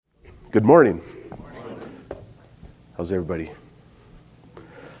Good morning. How's everybody?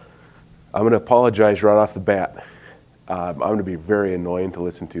 I'm going to apologize right off the bat. I'm going to be very annoying to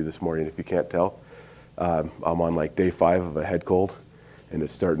listen to this morning if you can't tell. I'm on like day 5 of a head cold, and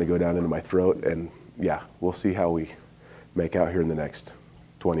it's starting to go down into my throat. And yeah, we'll see how we make out here in the next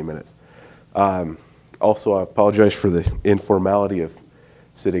 20 minutes. Also, I apologize for the informality of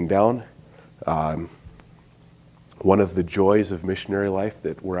sitting down. One of the joys of missionary life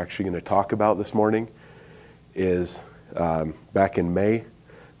that we're actually going to talk about this morning is back in May,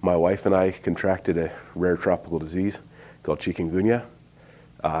 my wife and I contracted a rare tropical disease called chikungunya.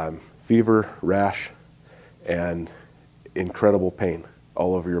 Fever, rash, and incredible pain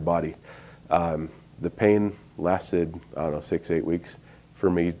all over your body. The pain lasted, 6-8 weeks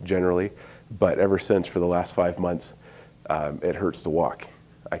for me generally, but ever since for the last 5 months, it hurts to walk.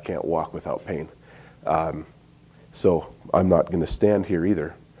 I can't walk without pain. So I'm not going to stand here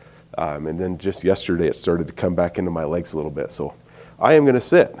either. And then just yesterday it started to come back into my legs a little bit. So I am going to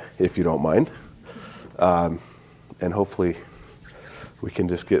sit, if you don't mind. And hopefully we can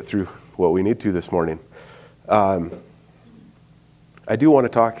just get through what we need to this morning. I do want to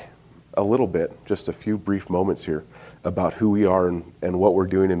talk a little bit, just a few brief moments here, about who we are and what we're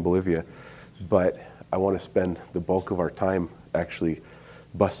doing in Bolivia. But I want to spend the bulk of our time actually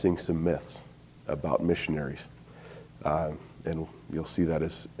busting some myths about missionaries. And you'll see that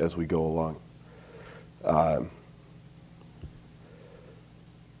as we go along.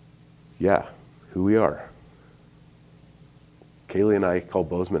 Who we are. Kaylee and I call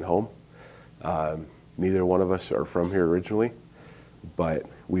Bozeman home. Neither one of us are from here originally, but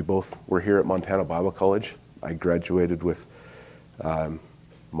we both were here at Montana Bible College. I graduated with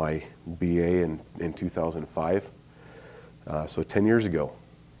my BA in 2005, so 10 years ago.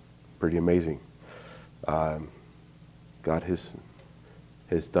 Pretty amazing. God has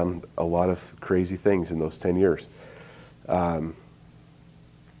done a lot of crazy things in those 10 years. As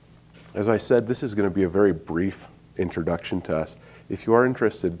I said, this is going to be a very brief introduction to us. If you are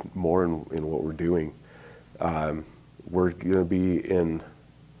interested more in what we're doing, we're going to be in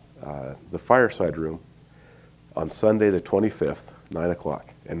the fireside room on Sunday the 25th, 9 o'clock.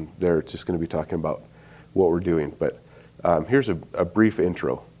 And they're just going to be talking about what we're doing. But here's a brief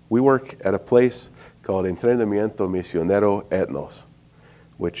intro. We work at a place called Entrenamiento Misionero Etnos,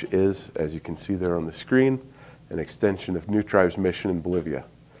 which is, as you can see there on the screen, an extension of New Tribes Mission in Bolivia.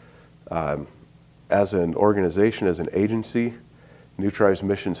 As an organization, as an agency, New Tribes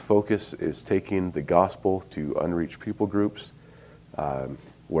Mission's focus is taking the gospel to unreached people groups,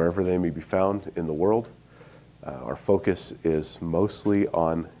 wherever they may be found in the world. Our focus is mostly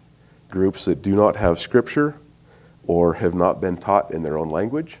on groups that do not have scripture or have not been taught in their own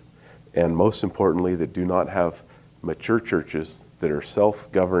language, and most importantly, that do not have mature churches that are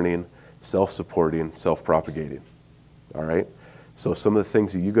self-governing, self-supporting, self-propagating. All right? So some of the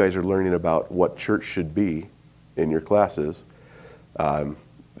things that you guys are learning about what church should be in your classes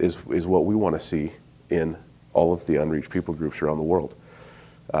is what we want to see in all of the unreached people groups around the world.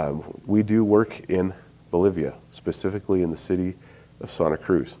 We do work in Bolivia, specifically in the city of Santa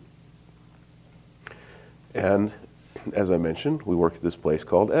Cruz. And as I mentioned, we work at this place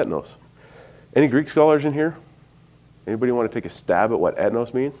called Etnos. Any Greek scholars in here? Anybody want to take a stab at what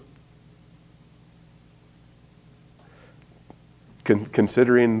etnos means?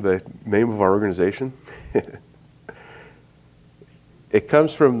 Considering the name of our organization, it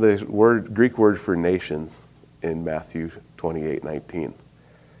comes from the Greek word for nations in Matthew 28:19.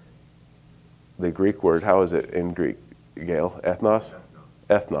 The Greek word, how is it in Greek, Gail? Ethnos?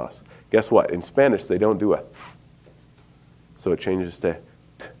 Ethnos. Guess what? In Spanish, they don't do a th, so it changes to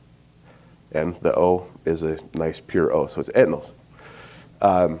t, and the O is a nice pure O, so it's etnos.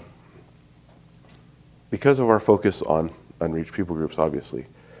 Because of our focus on unreached people groups, obviously.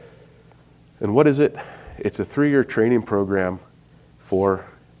 And what is it? It's a 3-year training program for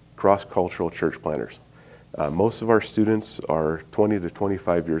cross-cultural church planners. Most of our students are 20 to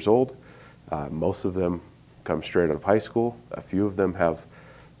 25 years old. Most of them come straight out of high school. A few of them have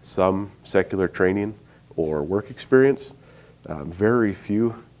some secular training or work experience. Very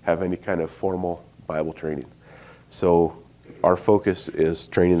few have any kind of formal Bible training. So our focus is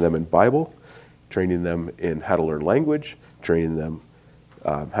training them in Bible, training them in how to learn language, training them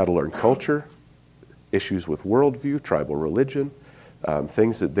how to learn culture, issues with worldview, tribal religion,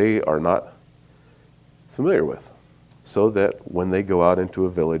 things that they are not familiar with, so that when they go out into a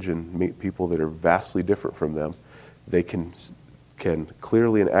village and meet people that are vastly different from them, they can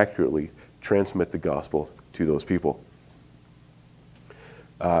clearly and accurately transmit the gospel to those people.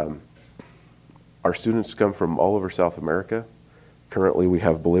 Our students come from all over South America, Currently, we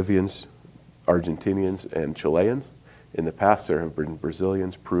have Bolivians, Argentinians, and Chileans. In the past, there have been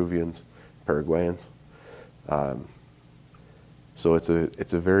Brazilians, Peruvians, Paraguayans. So it's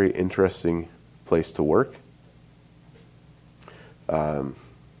a very interesting place to work. To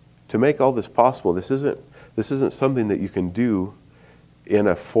make all this possible, this isn't something that you can do in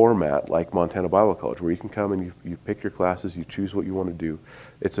a format like Montana Bible College, where you can come and you pick your classes, you choose what you want to do.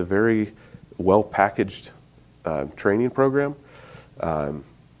 It's a very well-packaged training program.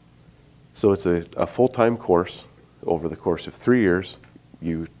 So it's a full-time course over the course of 3 years.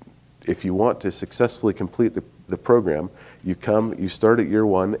 If you want to successfully complete the program, you start at year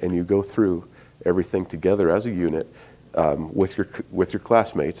one and you go through everything together as a unit with your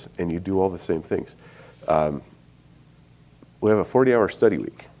classmates, and you do all the same things. We have a 40-hour study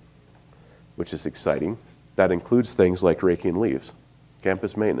week, which is exciting. That includes things like raking leaves.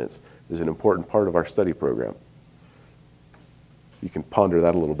 Campus maintenance is an important part of our study program. You can ponder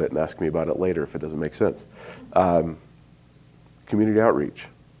that a little bit and ask me about it later if it doesn't make sense. Community outreach.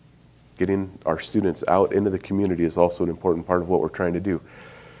 Getting our students out into the community is also an important part of what we're trying to do.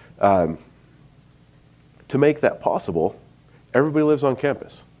 To make that possible, everybody lives on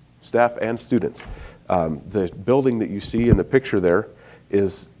campus, staff and students. The building that you see in the picture there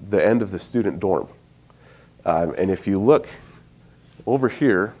is the end of the student dorm. And if you look over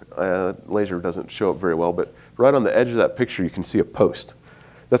here, laser doesn't show up very well, but right on the edge of that picture you can see a post.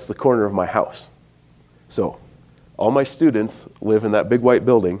 That's the corner of my house. So all my students live in that big white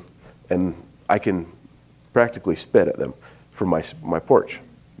building, and I can practically spit at them from my porch.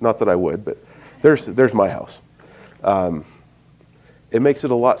 Not that I would, but there's my house. It makes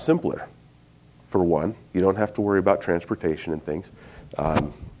it a lot simpler. For one, you don't have to worry about transportation and things.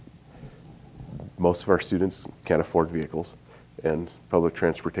 Most of our students can't afford vehicles, and public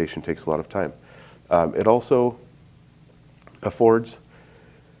transportation takes a lot of time. It also affords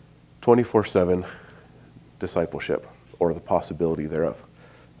 24/7 discipleship, or the possibility thereof.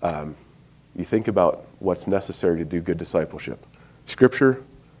 You think about what's necessary to do good discipleship. Scripture,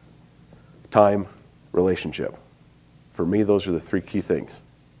 time, relationship. For me, those are the three key things.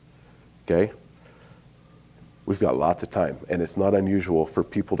 Okay? We've got lots of time, and it's not unusual for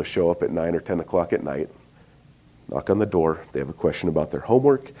people to show up at 9 or 10 o'clock at night, knock on the door, they have a question about their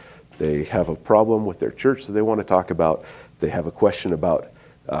homework, they have a problem with their church that they want to talk about, they have a question about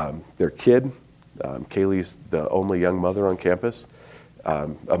their kid. Kaylee's the only young mother on campus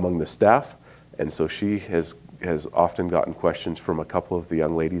among the staff, and so she has often gotten questions from a couple of the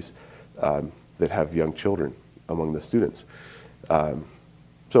young ladies that have young children among the students.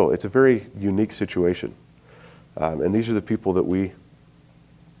 So it's a very unique situation. And these are the people that we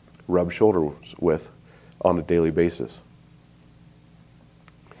rub shoulders with on a daily basis,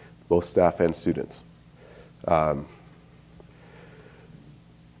 both staff and students. For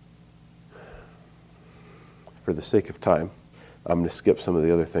the sake of time, I'm going to skip some of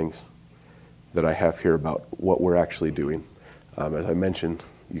the other things that I have here about what we're actually doing. As I mentioned,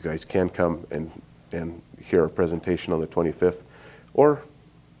 you guys can come and hear our presentation on the 25th, or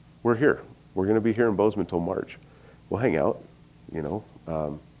we're here. We're going to be here in Bozeman until March. We'll hang out,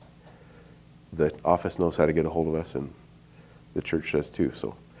 the office knows how to get a hold of us, and the church does too.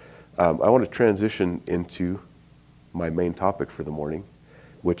 So I want to transition into my main topic for the morning,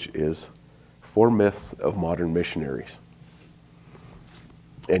 which is 4 myths of modern missionaries.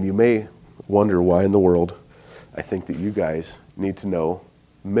 And you may wonder why in the world I think that you guys need to know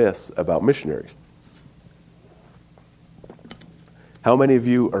myths about missionaries. How many of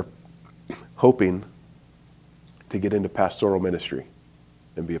you are hoping to get into pastoral ministry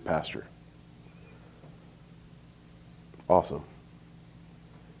and be a pastor? Awesome.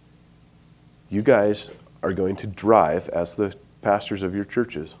 You guys are going to drive, as the pastors of your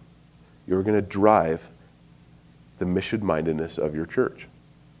churches, you're going to drive the mission-mindedness of your church.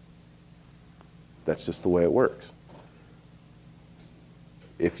 That's just the way it works.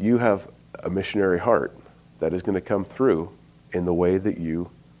 If you have a missionary heart, that is going to come through in the way that you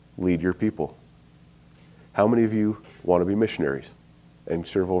lead your people. How many of you want to be missionaries and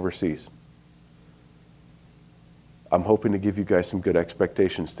serve overseas? I'm hoping to give you guys some good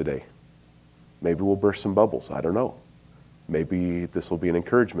expectations today. Maybe we'll burst some bubbles. I don't know. Maybe this will be an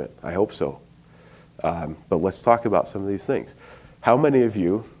encouragement. I hope so. But let's talk about some of these things. How many of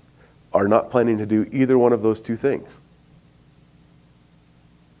you are not planning to do either one of those two things?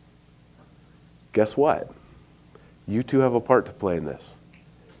 Guess what? You too have a part to play in this.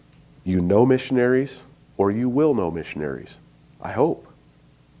 You know missionaries, or you will know missionaries. I hope.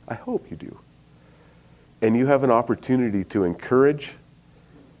 I hope you do. And you have an opportunity to encourage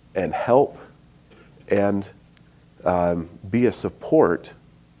and help and be a support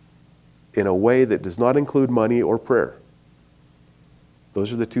in a way that does not include money or prayer.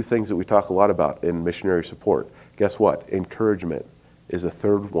 Those are the two things that we talk a lot about in missionary support. Guess what? Encouragement is a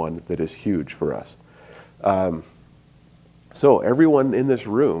third one that is huge for us. So everyone in this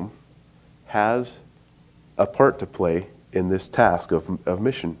room has a part to play in this task of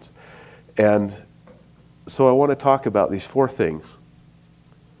missions. And so I want to talk about these 4 things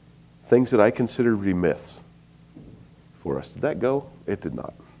that I consider to be myths for us. Did that go? It did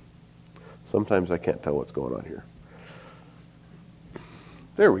not. Sometimes I can't tell what's going on here.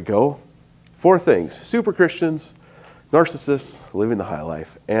 There we go. 4 things. Super Christians, narcissists, living the high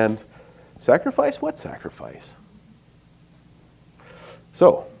life, and sacrifice? What sacrifice?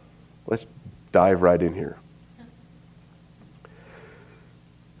 So, let's dive right in here.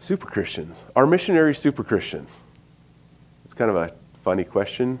 Super Christians. Are missionaries super Christians? It's kind of a funny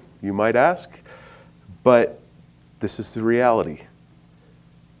question you might ask, but this is the reality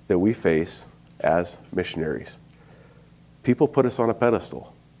that we face as missionaries. People put us on a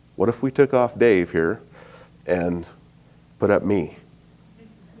pedestal. What if we took off Dave here and put up me?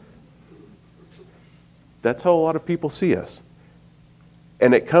 That's how a lot of people see us.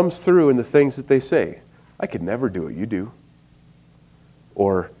 And it comes through in the things that they say. I could never do what you do.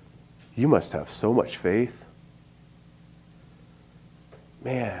 Or, you must have so much faith.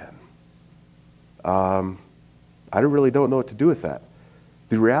 Man, I really don't know what to do with that.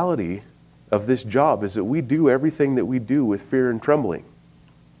 The reality of this job is that we do everything that we do with fear and trembling.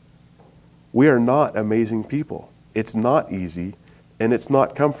 We are not amazing people. It's not easy, and it's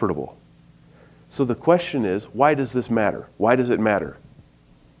not comfortable. So the question is, why does this matter? Why does it matter?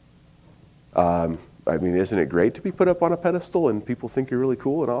 Isn't it great to be put up on a pedestal and people think you're really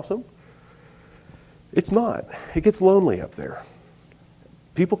cool and awesome? It's not. It gets lonely up there.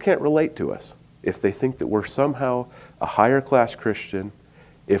 People can't relate to us if they think that we're somehow a higher class Christian,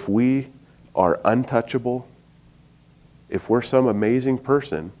 if we are untouchable, if we're some amazing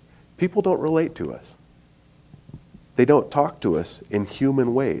person. People don't relate to us. They don't talk to us in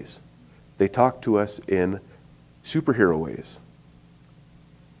human ways. They talk to us in superhero ways.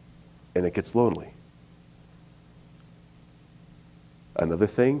 And it gets lonely. Another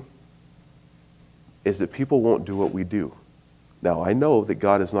thing is that people won't do what we do. Now, I know that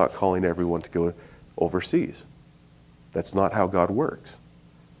God is not calling everyone to go overseas. That's not how God works.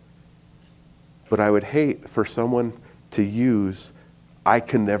 But I would hate for someone to use, I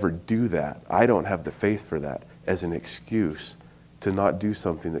can never do that, I don't have the faith for that, as an excuse to not do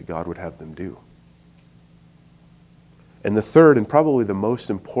something that God would have them do. And the third, and probably the most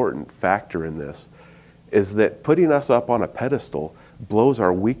important factor in this, is that putting us up on a pedestal blows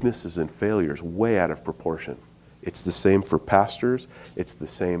our weaknesses and failures way out of proportion. It's the same for pastors. It's the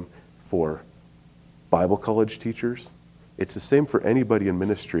same for Bible college teachers. It's the same for anybody in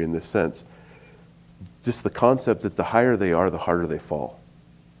ministry in this sense. Just the concept that the higher they are, the harder they fall.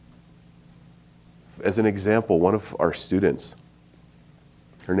 As an example, one of our students,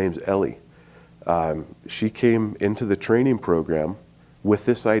 her name's Ellie, she came into the training program with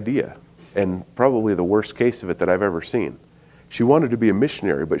this idea, and probably the worst case of it that I've ever seen. She wanted to be a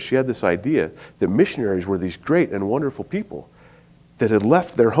missionary, but she had this idea that missionaries were these great and wonderful people that had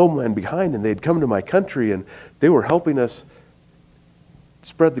left their homeland behind, and they'd come to my country and they were helping us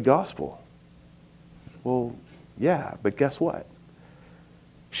spread the gospel. Well, yeah, but guess what?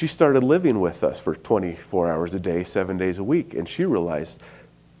 She started living with us for 24 hours a day, 7 days a week, and she realized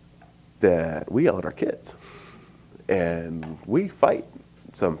that we yell at our kids and we fight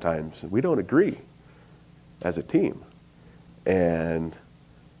sometimes. We don't agree as a team. And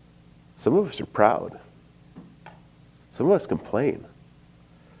some of us are proud. Some of us complain.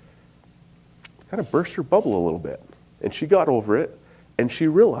 Kind of burst her bubble a little bit. And she got over it, and she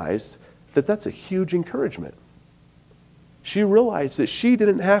realized that that's a huge encouragement. She realized that she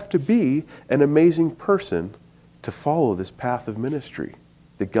didn't have to be an amazing person to follow this path of ministry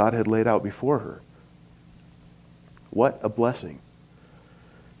that God had laid out before her. What a blessing.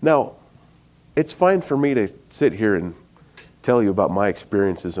 Now, it's fine for me to sit here and tell you about my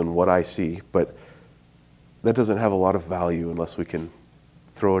experiences and what I see, but that doesn't have a lot of value unless we can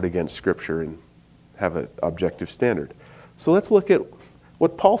throw it against Scripture and have an objective standard. So let's look at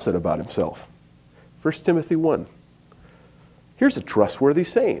what Paul said about himself. 1 Timothy 1. Here's a trustworthy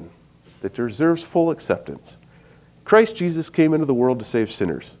saying that deserves full acceptance. Christ Jesus came into the world to save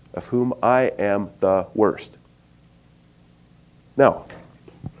sinners, of whom I am the worst. Now,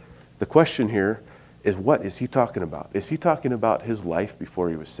 the question here is, what is he talking about? Is he talking about his life before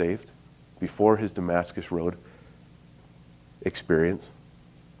he was saved? Before his Damascus Road experience?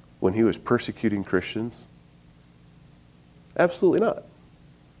 When he was persecuting Christians? Absolutely not.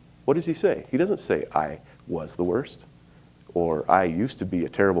 What does he say? He doesn't say, I was the worst, or I used to be a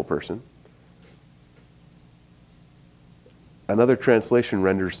terrible person. Another translation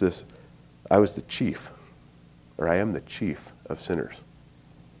renders this, I was the chief, or I am the chief of sinners.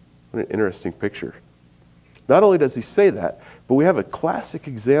 What an interesting picture. Not only does he say that, but we have a classic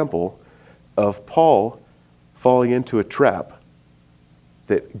example of Paul falling into a trap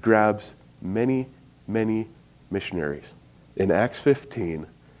that grabs many, many missionaries. In Acts 15,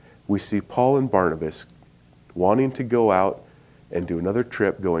 we see Paul and Barnabas wanting to go out and do another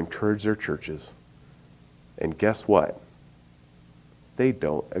trip going towards their churches. And guess what? They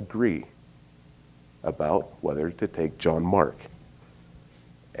don't agree about whether to take John Mark.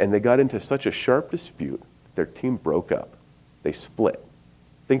 And they got into such a sharp dispute, their team broke up. They split.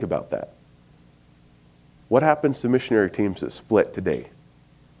 Think about that. What happens to missionary teams that split today?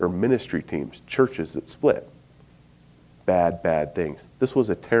 Or ministry teams, churches that split? Bad things. This was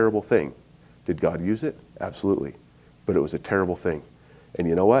a terrible thing. Did God use it? Absolutely. But it was a terrible thing. And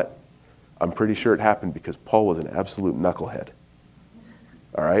you know what? I'm pretty sure it happened because Paul was an absolute knucklehead.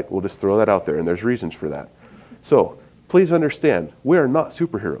 All right? We'll just throw that out there, and there's reasons for that. So, please understand, we are not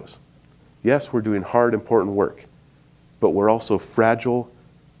superheroes. Yes, we're doing hard, important work, but we're also fragile,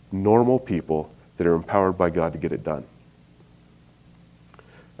 normal people that are empowered by God to get it done.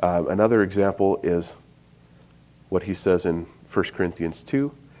 Another example is what he says in 1 Corinthians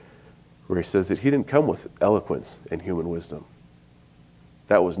 2, where he says that he didn't come with eloquence and human wisdom.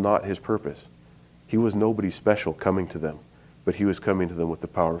 That was not his purpose. He was nobody special coming to them, but he was coming to them with the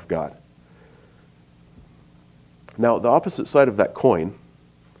power of God. Now, the opposite side of that coin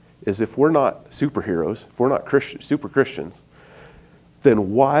is if we're not superheroes, if we're not super Christians,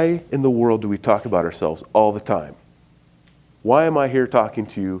 then why in the world do we talk about ourselves all the time? Why am I here talking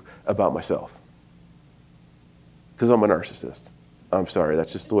to you about myself? Because I'm a narcissist. I'm sorry,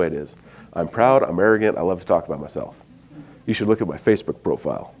 that's just the way it is. I'm proud, I'm arrogant, I love to talk about myself. You should look at my Facebook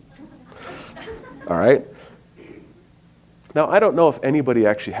profile. All right? Now, I don't know if anybody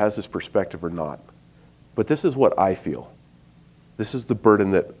actually has this perspective or not, but this is what I feel. This is the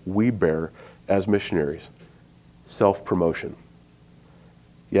burden that we bear as missionaries. Self-promotion.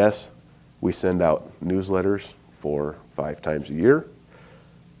 Yes, we send out newsletters 4-5 times a year.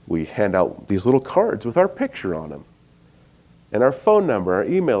 We hand out these little cards with our picture on them, and our phone number, our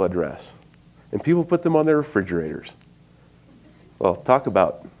email address, and people put them on their refrigerators. Well, talk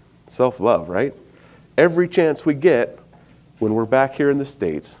about self-love, right? Every chance we get, when we're back here in the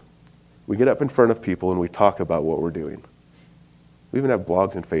States, we get up in front of people and we talk about what we're doing. We even have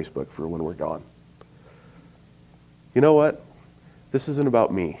blogs and Facebook for when we're gone. You know what? This isn't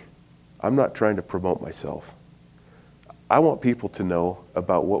about me. I'm not trying to promote myself. I want people to know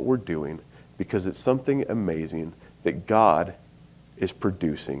about what we're doing because it's something amazing that God is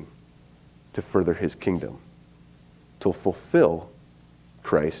producing to further his kingdom, to fulfill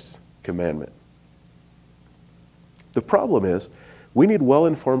Christ's commandment. The problem is, we need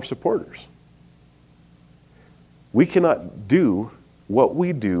well-informed supporters. We cannot do what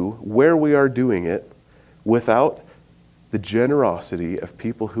we do, where we are doing it, without the generosity of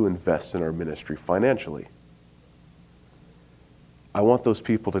people who invest in our ministry financially. I want those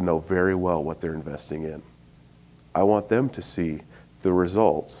people to know very well what they're investing in. I want them to see the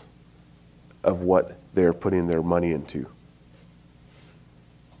results of what they're putting their money into.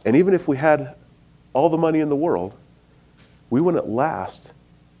 And even if we had all the money in the world, we wouldn't last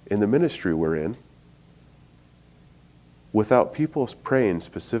in the ministry we're in without people praying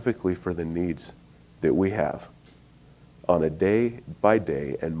specifically for the needs that we have on a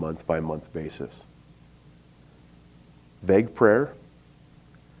day-by-day and month-by-month basis. Vague prayer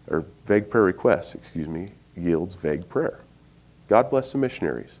requests, yields vague prayer. God bless the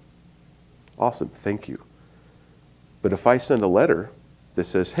missionaries. Awesome, thank you. But if I send a letter that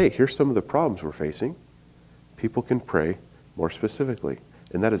says, hey, here's some of the problems we're facing, people can pray more specifically.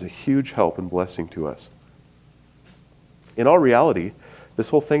 And that is a huge help and blessing to us. In all reality, this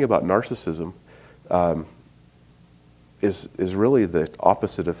whole thing about narcissism is really the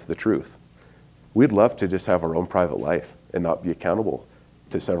opposite of the truth. We'd love to just have our own private life and not be accountable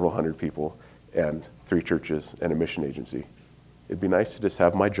to several hundred people and 3 churches and a mission agency. It'd be nice to just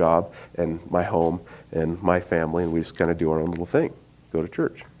have my job and my home and my family, and we just kind of do our own little thing. Go to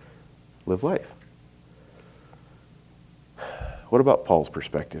church. Live life. What about Paul's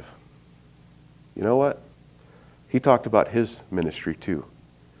perspective? You know what? He talked about his ministry too.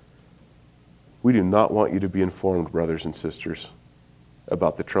 We do not want you to be informed, brothers and sisters,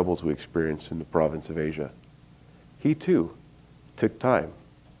 about the troubles we experience in the province of Asia. He too took time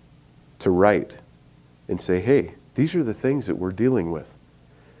to write and say, hey, These are the things that we're dealing with.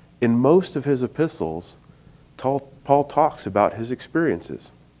 In most of his epistles, Paul talks about his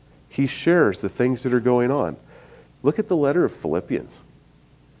experiences. He shares the things that are going on. Look at the letter of Philippians.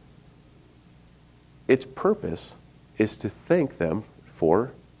 Its purpose is to thank them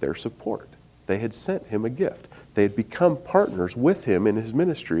for their support. They had sent him a gift. They had become partners with him in his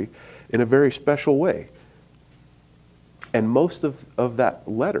ministry in a very special way. And most of that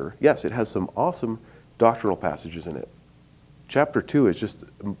letter, yes, it has some awesome doctrinal passages in it. Chapter 2 is just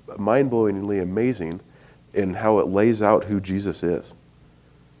mind-blowingly amazing in how it lays out who Jesus is.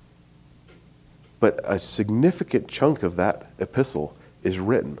 But a significant chunk of that epistle is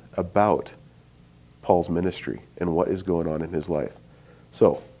written about Paul's ministry and what is going on in his life.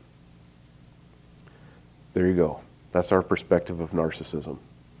 So, there you go. That's our perspective of narcissism.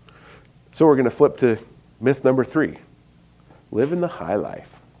 So we're going to flip to myth number 3. Living the high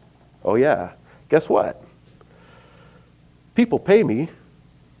life. Oh yeah, guess what? People pay me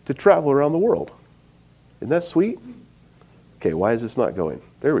to travel around the world. Isn't that sweet? Okay, why is this not going?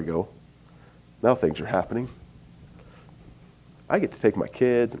 There we go. Now things are happening. I get to take my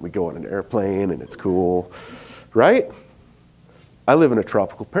kids and we go on an airplane and it's cool, right? I live in a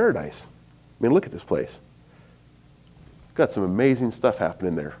tropical paradise. I mean, look at this place. Got some amazing stuff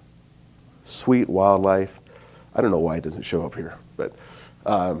happening there. Sweet wildlife. I don't know why it doesn't show up here, but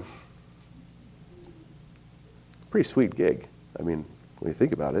pretty sweet gig. I mean, when you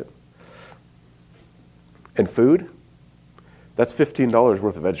think about it. And food, that's $15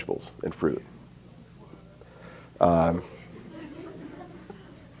 worth of vegetables and fruit.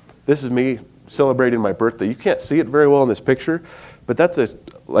 This is me celebrating my birthday. You can't see it very well in this picture, but that's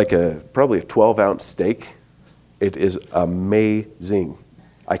probably a 12-ounce steak. It is amazing.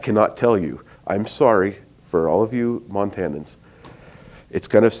 I cannot tell you. I'm sorry for all of you Montanans. It's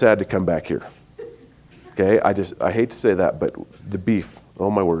kind of sad to come back here. Okay, I hate to say that, but the beef,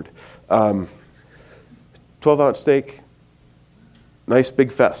 oh my word. 12-ounce steak, nice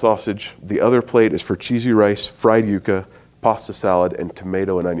big fat sausage. The other plate is for cheesy rice, fried yuca, pasta salad, and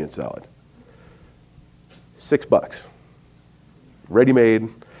tomato and onion salad. $6. Ready-made.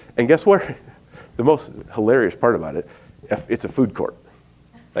 And guess what? The most hilarious part about it, it's a food court.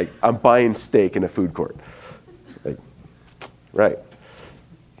 Like, I'm buying steak in a food court. Like, right.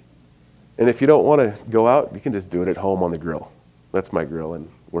 And if you don't want to go out, you can just do it at home on the grill. That's my grill, and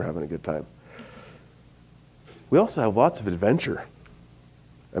we're having a good time. We also have lots of adventure.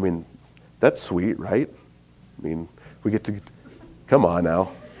 I mean, that's sweet, right? I mean, we get to, come on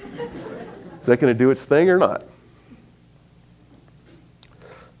now. Is that going to do its thing or not?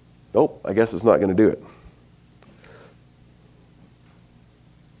 Nope, I guess it's not going to do it.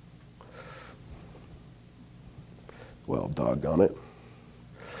 Well, doggone it.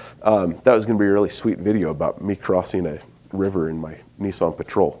 That was going to be a really sweet video about me crossing a river in my Nissan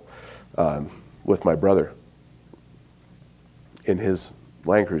Patrol with my brother in his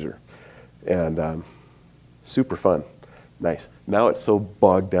Land Cruiser. And super fun. Nice. Now it's so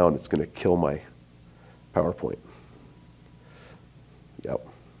bogged down, it's going to kill my PowerPoint. Yep.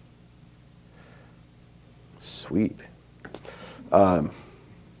 Sweet. Yeah.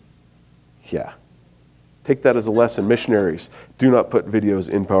 Take that as a lesson, missionaries. Do not put videos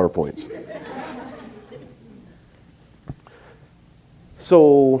in PowerPoints.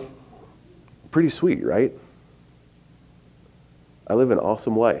 So, pretty sweet, right? I live an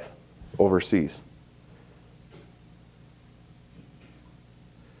awesome life overseas.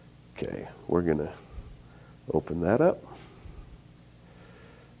 Okay, we're going to open that up.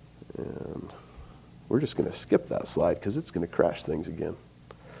 And we're just going to skip that slide because it's going to crash things again.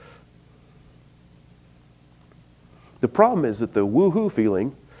 The problem is that the woohoo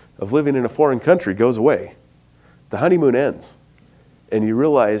feeling of living in a foreign country goes away. The honeymoon ends. And you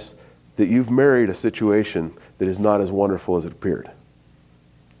realize that you've married a situation that is not as wonderful as it appeared.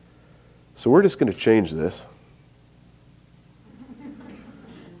 So we're just going to change this.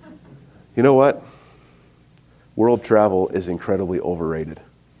 You know what? World travel is incredibly overrated,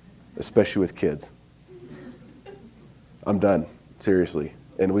 especially with kids. I'm done, seriously.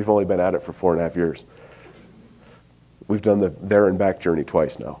 And we've only been at it for 4.5 years. We've done the there and back journey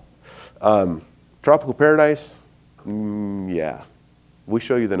twice now. Tropical paradise, yeah. We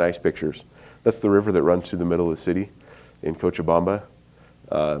show you the nice pictures. That's the river that runs through the middle of the city in Cochabamba.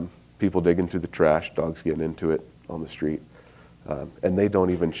 People digging through the trash, dogs getting into it on the street. And they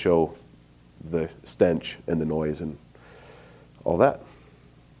don't even show the stench and the noise and all that.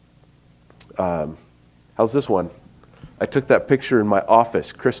 How's this one? I took that picture in my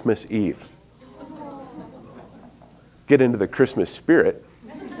office Christmas Eve. Get into the Christmas spirit.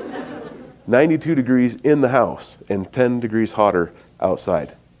 92 degrees in the house and 10 degrees hotter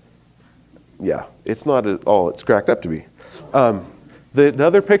outside. Yeah, it's not at all it's cracked up to be. The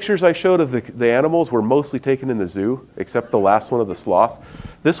other pictures I showed of the animals were mostly taken in the zoo, except the last one of the sloth.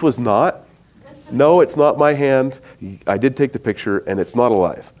 This was not. No, it's not my hand. I did take the picture, and it's not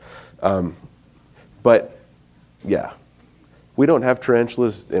alive. But, yeah. We don't have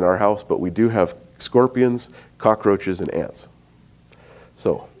tarantulas in our house, but we do have scorpions, cockroaches, and ants.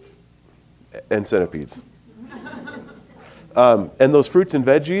 So, and centipedes. And those fruits and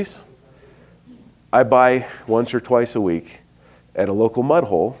veggies, I buy once or twice a week at a local mud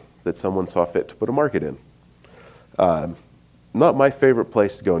hole that someone saw fit to put a market in. Not my favorite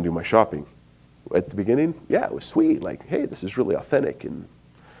place to go and do my shopping. At the beginning, yeah, it was sweet. Like, hey, this is really authentic. And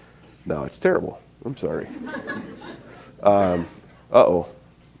no, it's terrible. I'm sorry. Uh-oh.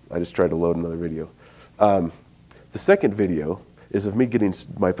 I just tried to load another video. The second video is of me getting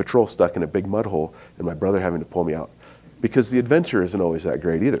my patrol stuck in a big mud hole and my brother having to pull me out. Because the adventure isn't always that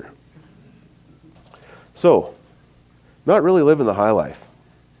great either. So, not really living the high life.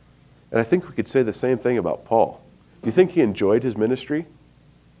 And I think we could say the same thing about Paul. Do you think he enjoyed his ministry?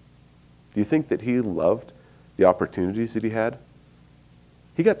 Do you think that he loved the opportunities that he had?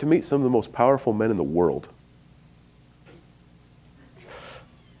 He got to meet some of the most powerful men in the world.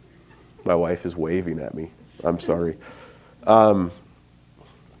 My wife is waving at me. I'm sorry.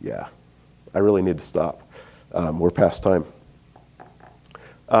 Yeah, I really need to stop. We're past time.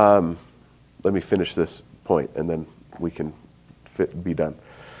 Let me finish this point and then we can be done.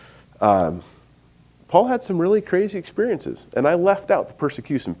 Paul had some really crazy experiences, and I left out the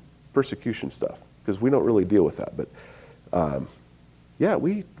persecution stuff because we don't really deal with that. But yeah,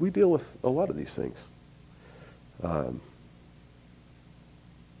 we deal with a lot of these things to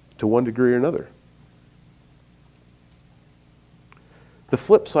one degree or another. The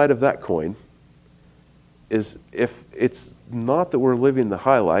flip side of that coin is if it's not that we're living the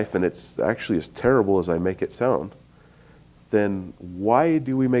high life and it's actually as terrible as I make it sound, then why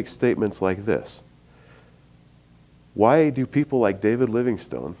do we make statements like this? Why do people like David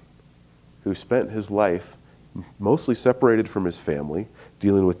Livingstone, who spent his life mostly separated from his family,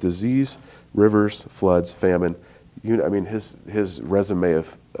 dealing with disease, rivers, floods, famine, his resume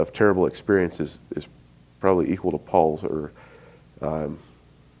of terrible experiences is probably equal to Paul's or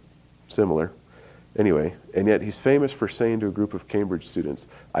similar. Anyway, and yet he's famous for saying to a group of Cambridge students,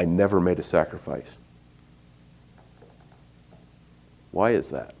 "I never made a sacrifice." Why is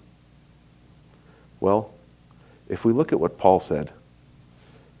that? Well, if we look at what Paul said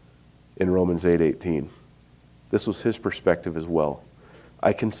in Romans 8:18, this was his perspective as well.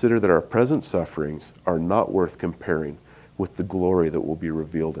 "I consider that our present sufferings are not worth comparing with the glory that will be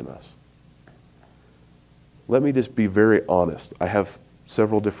revealed in us." Let me just be very honest. I have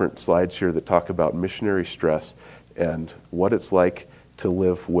several different slides here that talk about missionary stress and what it's like to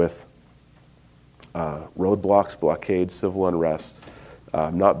live with roadblocks, blockades, civil unrest,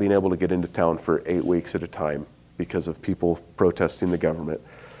 not being able to get into town for 8 weeks at a time because of people protesting the government.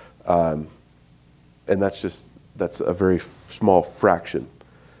 And that's a very small fraction.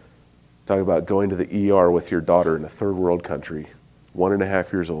 Talk about going to the ER with your daughter in a third world country,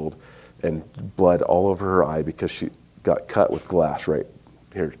 1.5 years old, and blood all over her eye because she got cut with glass right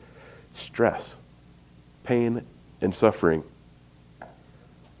here. Stress, pain, and suffering.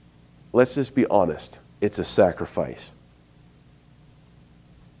 Let's just be honest. It's a sacrifice.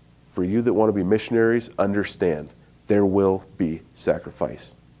 For you that want to be missionaries, understand there will be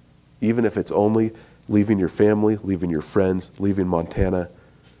sacrifice. Even if it's only leaving your family, leaving your friends, leaving Montana,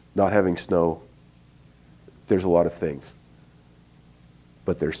 not having snow, there's a lot of things.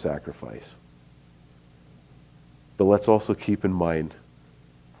 But there's sacrifice. But let's also keep in mind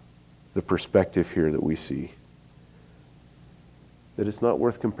the perspective here that we see. That it's not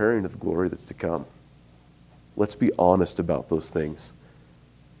worth comparing to the glory that's to come. Let's be honest about those things.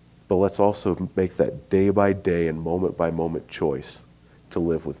 But let's also make that day by day and moment by moment choice to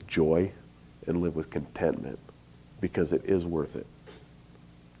live with joy and live with contentment, because it is worth it.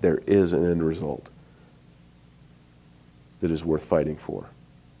 There is an end result that is worth fighting for.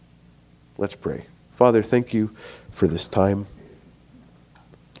 Let's pray. Father, thank you for this time.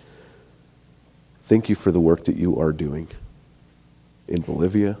 Thank you for the work that you are doing in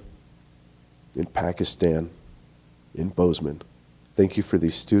Bolivia, in Pakistan, in Bozeman. Thank you for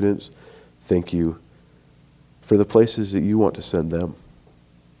these students. Thank you for the places that you want to send them.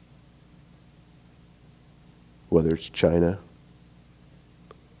 Whether it's China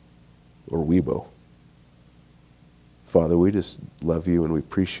or Weibo. Father, we just love you and we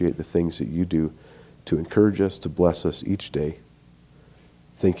appreciate the things that you do to encourage us, to bless us each day.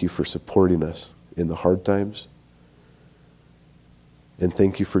 Thank you for supporting us in the hard times. And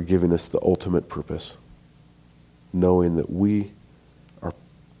thank you for giving us the ultimate purpose, knowing that we are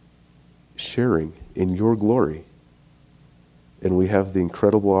sharing in your glory. And we have the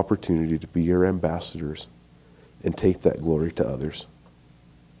incredible opportunity to be your ambassadors and take that glory to others.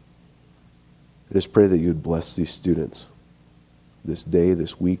 I just pray that you would bless these students this day,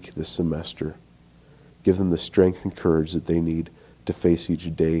 this week, this semester. Give them the strength and courage that they need to face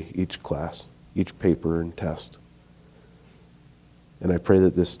each day, each class, each paper and test. And I pray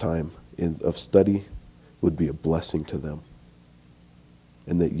that this time of study would be a blessing to them,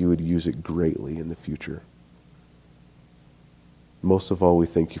 and that you would use it greatly in the future. Most of all, we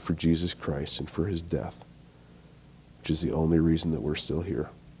thank you for Jesus Christ and for his death, which is the only reason that we're still here.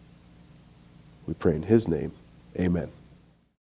 We pray in his name. Amen.